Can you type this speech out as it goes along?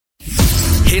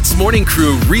Hits Morning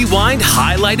Crew Rewind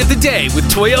Highlight of the Day with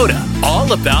Toyota.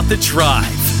 All about the drive.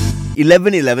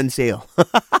 11/11 sale.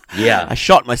 Yeah. I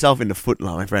shot myself in the foot,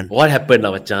 my friend. What happened,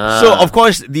 macam? So, of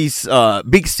course, these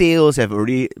big sales have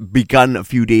already begun a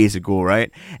few days ago,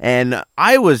 right? And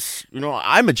I was,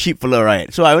 I'm a cheap fella, right?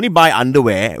 So I only buy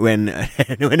underwear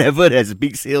whenever there's a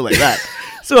big sale like that.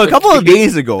 So a couple of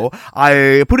days ago,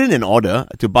 I put in an order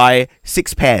to buy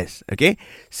 6 pairs, okay?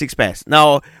 6 pairs.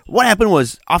 Now, what happened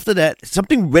was, after that,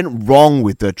 something went wrong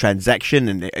with the transaction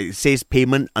and it says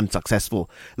payment unsuccessful.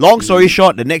 Long story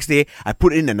short, the next day, I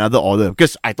put in another order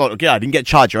because I thought, okay, I didn't get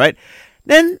charged, right?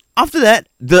 Then, after that,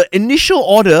 the initial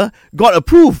order got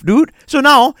approved, dude. So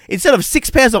now, instead of 6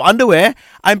 pairs of underwear,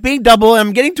 I'm paying double and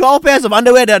I'm getting 12 pairs of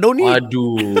underwear that I don't need.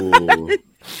 Aduh.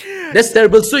 That's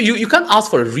terrible. So you can't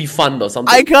ask for a refund or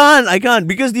something? I can't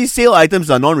because these sale items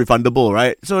are non-refundable,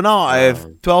 right? So now I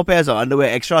have 12 pairs of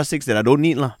underwear, extra 6 that I don't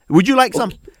need lah. Would you like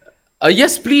some?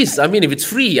 Yes, please. I mean, if it's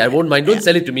free, I won't mind. Don't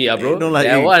sell it to me, bro. Don't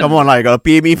come on, you gotta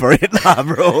pay me for it,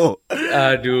 bro.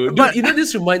 Dude,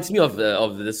 this reminds me of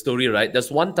the story, right?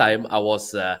 There's one time I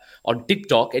was on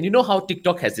TikTok, and you know how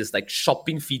TikTok has this like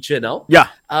shopping feature now? Yeah.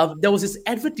 There was this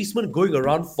advertisement going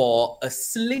around for a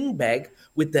sling bag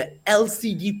with the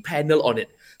LCD panel on it.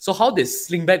 So how this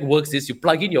sling bag works is you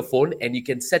plug in your phone and you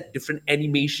can set different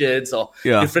animations or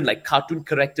different like cartoon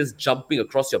characters jumping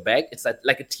across your bag. It's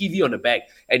like a TV on a bag.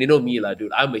 And you know me,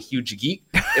 dude, I'm a huge geek.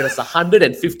 It was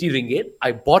 150 ringgit.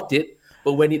 I bought it.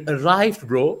 But when it arrived,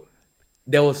 bro,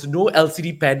 there was no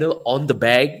LCD panel on the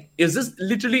bag. It was just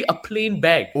literally a plain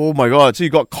bag. Oh my God. So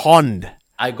you got conned.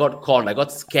 I got conned. I got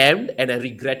scammed and I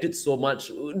regret it so much.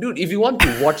 Dude, if you want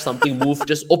to watch something move,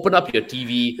 just open up your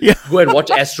TV, go and watch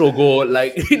Astro Go.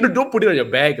 Like, don't put it on your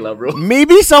bag, bro.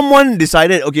 Maybe someone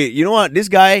decided, okay, you know what? This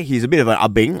guy, he's a bit of an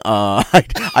abing.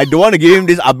 I don't want to give him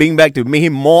this abing bag to make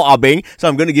him more abing. So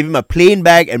I'm going to give him a plain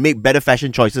bag and make better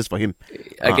fashion choices for him.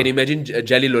 I can imagine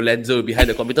Jelly Lorenzo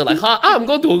behind the computer like, I'm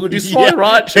going to destroy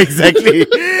Raj. Exactly.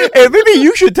 Hey, maybe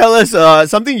you should tell us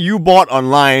something you bought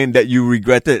online that you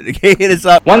regretted. Okay, hit us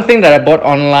up. One thing that I bought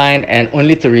online and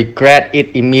only to regret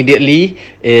it immediately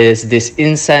is this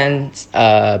incense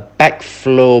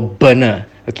backflow burner.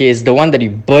 Okay, it's the one that you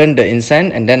burn the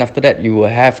incense and then after that you will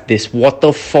have this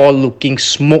waterfall looking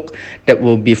smoke that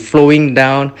will be flowing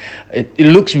down. It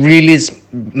looks really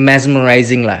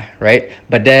mesmerizing, right?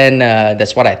 But then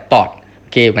that's what I thought.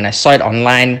 Okay, when I saw it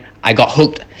online, I got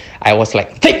hooked. I was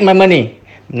like, take my money.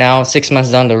 Now 6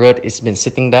 months down the road, it's been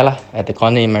sitting there at the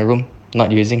corner in my room, not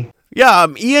using. Yeah,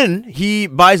 Ian, he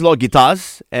buys a lot of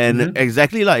guitars and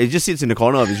exactly it just sits in the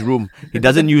corner of his room. He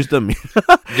doesn't use them.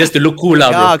 Just to look cool, bro.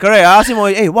 Yeah, correct. I asked him,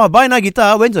 hey, buy a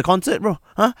guitar. When's the concert, bro?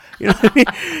 Huh? You know what I mean?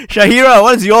 Shahira,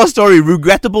 what's your story?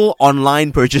 Regrettable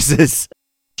online purchases.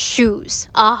 Shoes.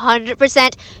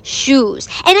 100% shoes.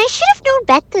 And I should have known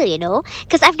better,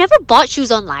 because I've never bought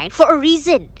shoes online for a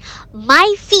reason.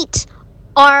 My feet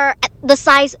are at the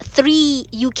size 3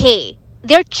 UK.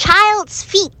 They're child's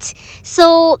feet.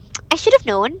 So I should have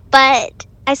known, but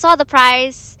I saw the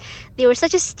price. They were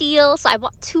such a steal, so I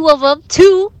bought 2 of them.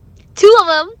 Two of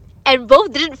them, and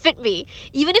both didn't fit me.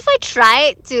 Even if I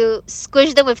tried to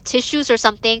squish them with tissues or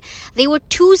something, they were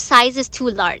 2 sizes too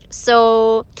large.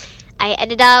 So I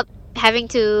ended up having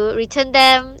to return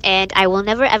them, and I will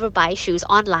never ever buy shoes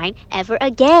online ever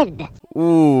again.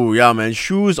 Ooh, yeah, man.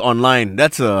 Shoes online.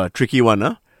 That's a tricky one,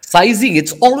 huh? Sizing,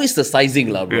 it's always the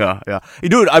sizing, bro. Yeah. Hey,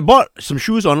 dude, I bought some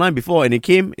shoes online before and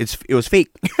it was fake.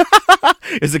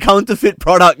 It's a counterfeit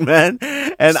product, man.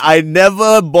 And I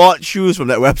never bought shoes from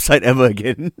that website ever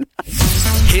again.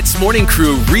 Hits Morning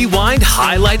Crew Rewind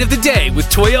Highlight of the Day with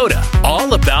Toyota.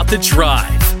 All about the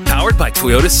drive. Powered by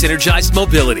Toyota Synergized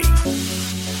Mobility.